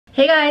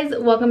Hey guys,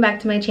 welcome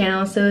back to my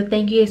channel. So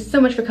thank you guys so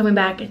much for coming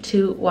back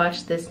to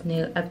watch this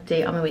new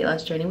update on my weight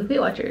loss journey with Weight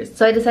Watchers.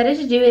 So I decided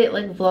to do it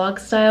like vlog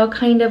style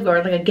kind of,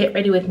 or like a get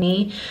ready with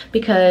me,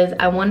 because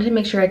I wanted to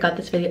make sure I got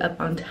this video up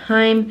on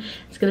time.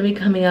 It's gonna be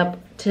coming up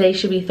today,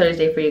 should be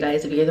Thursday for you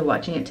guys if you guys are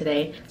watching it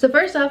today. So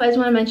first off, I just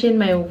want to mention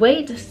my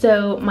weight.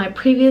 So my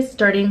previous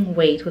starting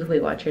weight with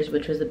Weight Watchers,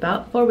 which was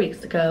about 4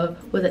 weeks ago,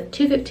 was at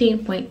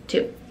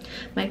 215.2.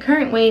 My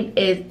current weight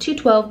is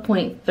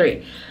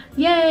 212.3.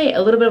 Yay,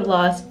 a little bit of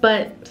loss,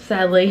 but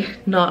sadly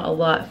not a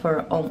lot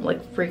for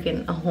like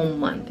freaking a whole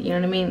month. You know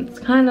what I mean? It's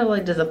kind of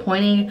like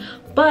disappointing,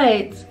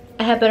 but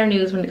I have better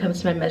news when it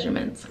comes to my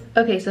measurements.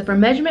 Okay, so for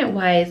measurement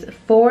wise,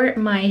 for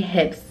my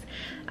hips,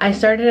 I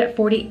started at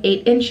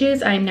 48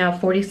 inches. I'm now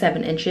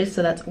 47 inches,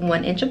 so that's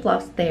 1 inch of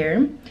loss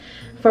there.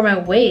 For my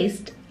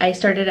waist, I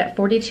started at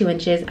 42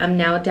 inches. I'm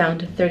now down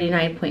to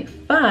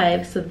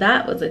 39.5, so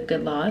that was a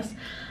good loss.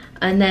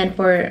 And then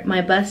for my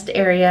bust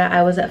area,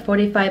 I was at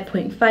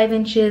 45.5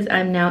 inches.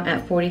 I'm now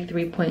at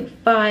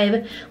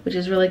 43.5, which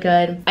is really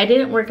good. I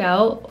didn't work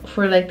out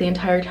for like the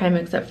entire time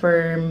except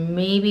for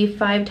maybe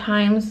 5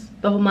 times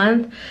the whole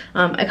month.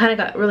 I kind of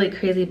got really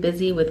crazy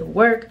busy with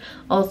work.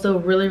 Also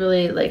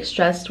really like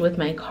stressed with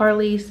my car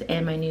lease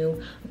and my new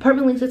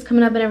apartment lease that's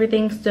coming up and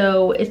everything.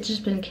 So it's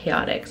just been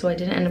chaotic. So I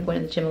didn't end up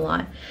going to the gym a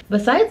lot.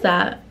 Besides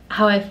that,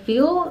 how I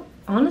feel,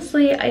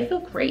 honestly, I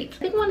feel great. I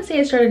think I want to say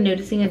I started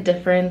noticing a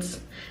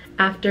difference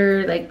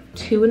after like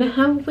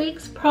 2.5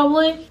 weeks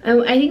probably.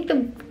 I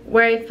think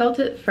where I felt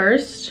it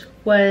first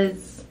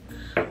was,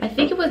 I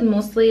think it was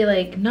mostly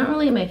like, not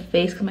really in my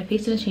face, because my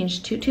face didn't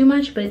change too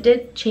much, but it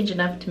did change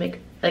enough to make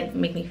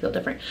me feel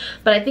different.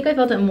 But I think I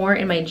felt it more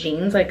in my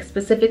jeans, like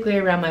specifically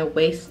around my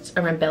waist,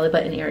 around belly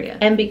button area.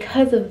 And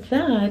because of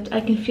that,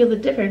 I can feel the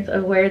difference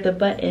of where the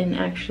button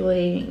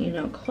actually, you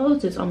know,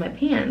 closes on my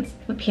pants.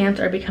 My pants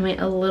are becoming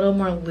a little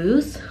more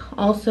loose.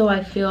 Also,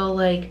 I feel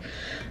like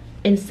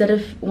instead of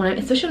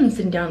especially when I'm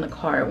sitting down in the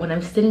car, when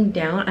I'm sitting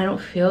down, I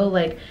don't feel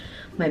like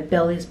my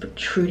belly is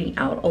protruding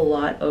out a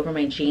lot over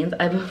my jeans.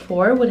 I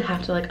before would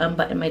have to like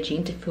unbutton my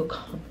jean to feel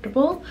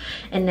comfortable,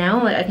 and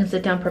now like I can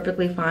sit down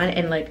perfectly fine,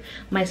 and like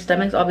my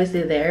stomach's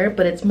obviously there,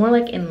 but it's more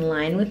like in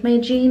line with my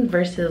jean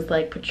versus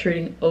like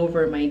protruding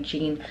over my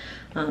jean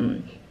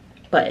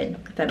button,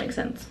 if that makes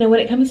sense. Now when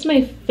it comes to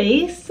my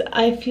face,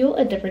 I feel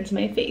a difference in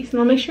my face, and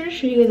I'll make sure to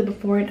show you guys a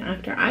before and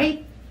after.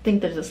 I think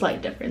there's a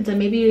slight difference, and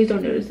maybe you guys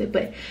don't notice it,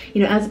 but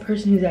you know, as a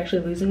person who's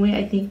actually losing weight,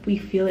 I think we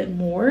feel it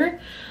more,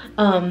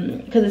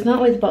 because it's not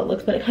always about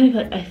looks, but it kind of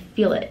like I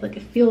feel it, like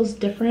it feels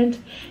different,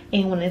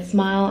 and when I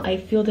smile I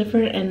feel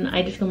different, and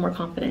I just feel more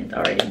confident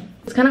already.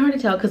 It's kind of hard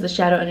to tell because the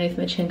shadow underneath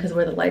my chin, because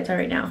where the lights are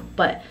right now,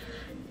 but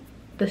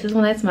this is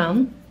when I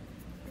smile.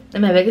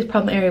 And my biggest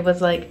problem area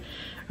was like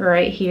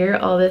right here,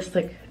 all this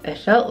like I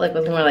felt like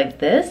was more like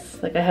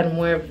this, like I had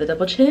more of the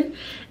double chin,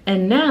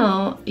 and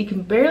now you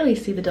can barely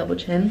see the double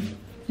chin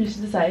just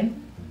to the side,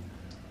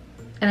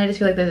 and I just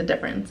feel like there's a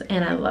difference,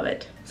 and I love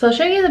it. So I'll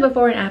show you the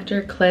before and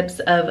after clips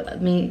of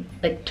me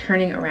like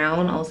turning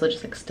around, also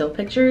just like still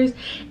pictures,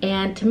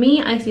 and to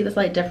me I see the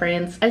slight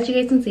difference. As you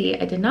guys can see,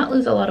 I did not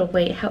lose a lot of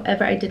weight,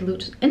 however I did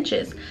lose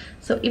inches.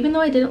 So even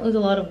though I didn't lose a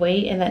lot of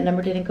weight and that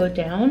number didn't go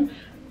down,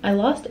 I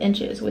lost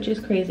inches, which is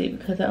crazy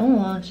because I only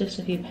lost just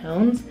a few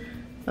pounds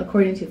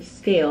according to the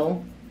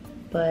scale,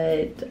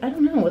 but I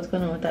don't know what's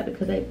going on with that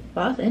because I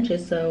lost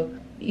inches, so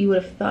you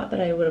would have thought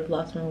that I would have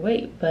lost more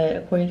weight, but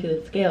according to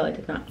the scale, I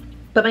did not.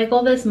 But my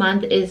goal this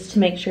month is to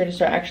make sure to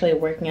start actually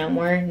working out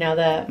more now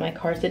that my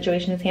car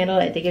situation is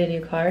handled. I did get a new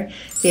car.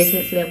 If you guys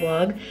didn't see that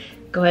vlog,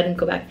 go ahead and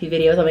go back a few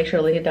videos. I'll make sure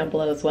to link it down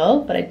below as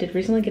well. But I did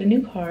recently get a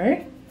new car,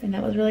 and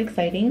that was really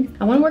exciting.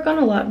 I want to work on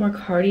a lot more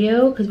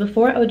cardio, because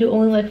before I would do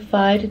only like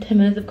 5 to 10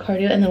 minutes of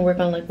cardio and then work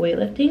on like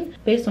weightlifting.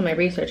 Based on my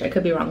research, I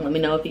could be wrong. Let me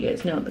know if you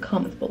guys know in the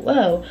comments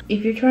below.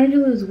 If you're trying to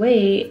lose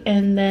weight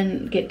and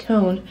then get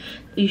toned,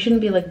 you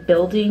shouldn't be like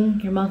building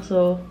your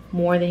muscle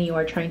more than you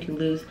are trying to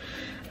lose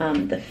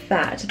the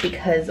fat,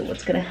 because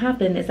what's going to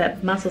happen is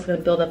that muscle is going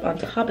to build up on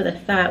top of the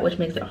fat, which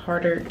makes it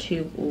harder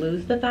to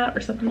lose the fat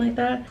or something like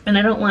that, and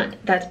I don't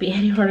want that to be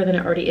any harder than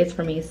it already is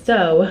for me.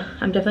 So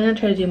I'm definitely going to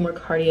try to do more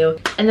cardio.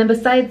 And then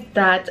besides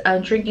that,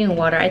 drinking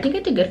water, I think I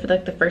did good for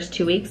like the first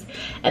 2 weeks,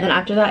 and then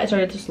after that I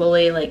started to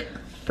slowly like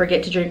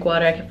forget to drink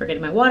water. I kept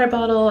forgetting my water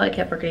bottle. I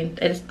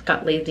just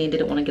got lazy and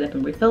didn't want to get up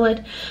and refill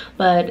it.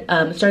 But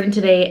starting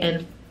today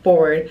and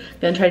forward,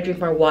 gonna try to drink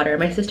more water.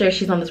 My sister,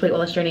 she's on this weight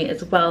loss journey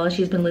as well, and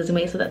she's been losing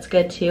weight, so that's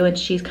good too, and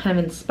she's kind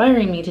of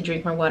inspiring me to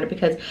drink more water,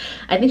 because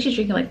I think she's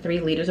drinking like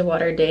 3 liters of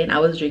water a day, and I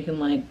was drinking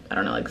like, I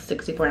don't know, like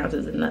 64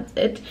 ounces, and that's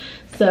it.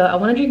 So I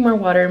want to drink more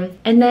water.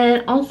 And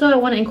then also I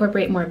want to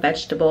incorporate more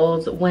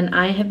vegetables. When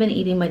I have been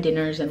eating my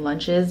dinners and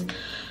lunches,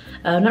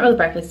 not really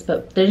breakfast,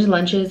 but there's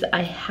lunches,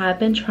 I have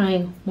been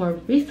trying more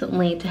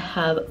recently to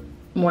have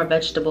more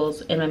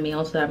vegetables in my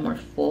meals so that I'm more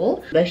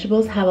full.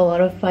 Vegetables have a lot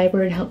of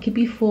fiber and help keep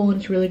you full, and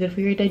it's really good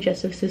for your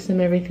digestive system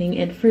and everything.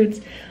 And fruits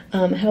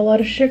have a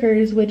lot of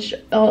sugars, which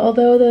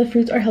although the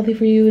fruits are healthy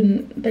for you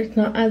and it's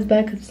not as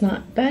bad because it's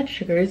not bad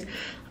sugars,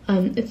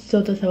 it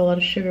still does have a lot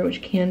of sugar,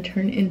 which can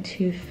turn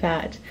into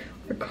fat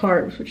or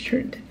carbs, which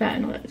turn into fat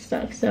and all that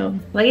stuff. So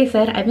like I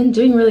said, I've been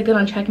doing really good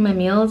on tracking my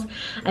meals.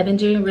 I've been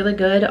doing really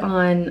good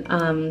on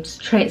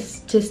trying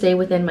to stay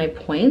within my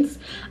points.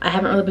 I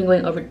haven't really been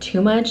going over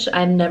too much.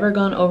 I've never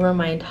gone over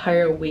my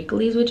entire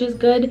weeklies, which is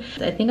good.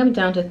 I think I'm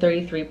down to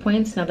 33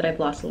 points now that I've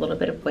lost a little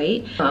bit of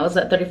weight. I was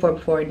at 34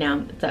 before,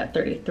 now it's at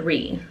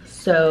 33.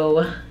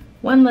 So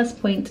 1 less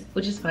point,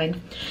 which is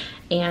fine.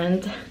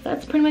 And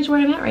that's pretty much where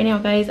I'm at right now,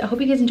 guys. I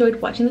hope you guys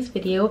enjoyed watching this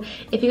video.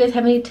 If you guys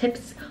have any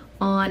tips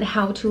on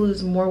how to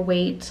lose more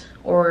weight,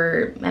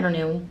 or I don't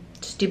know,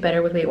 just do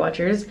better with Weight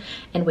Watchers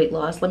and weight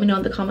loss, let me know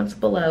in the comments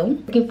below.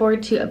 Looking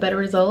forward to a better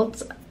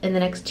result in the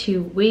next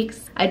 2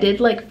 weeks. I did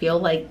feel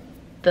like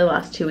the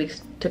last 2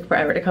 weeks took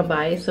forever to come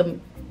by, so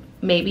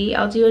maybe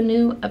I'll do a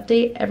new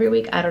update every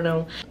week. I don't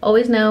know.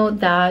 Always know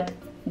that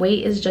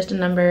weight is just a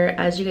number,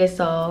 as you guys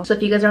saw. So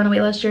if you guys are on a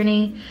weight loss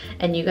journey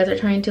and you guys are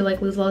trying to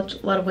lose a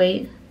lot of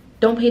weight,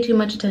 don't pay too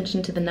much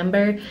attention to the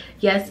number.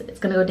 Yes, it's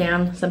gonna go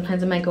down,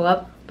 sometimes it might go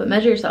up, but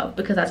measure yourself,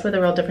 because that's where the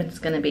real difference is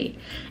gonna be.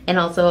 And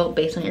also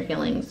based on your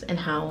feelings and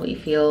how you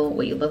feel,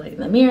 what you look like in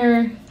the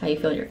mirror, how you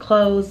feel in your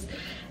clothes,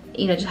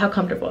 you know, just how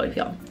comfortable you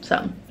feel.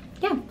 So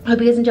yeah, I hope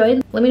you guys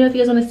enjoyed. Let me know if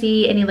you guys want to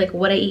see any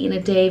what I eat in a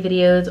day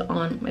videos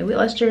on my weight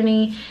loss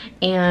journey,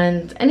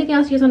 and anything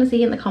else you guys want to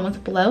see in the comments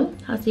below.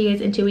 I'll see you guys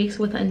in 2 weeks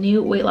with a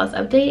new weight loss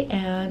update,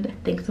 and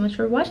thanks so much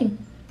for watching.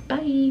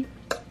 Bye.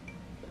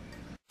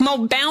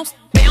 More bounce,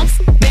 bounce,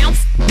 bounce.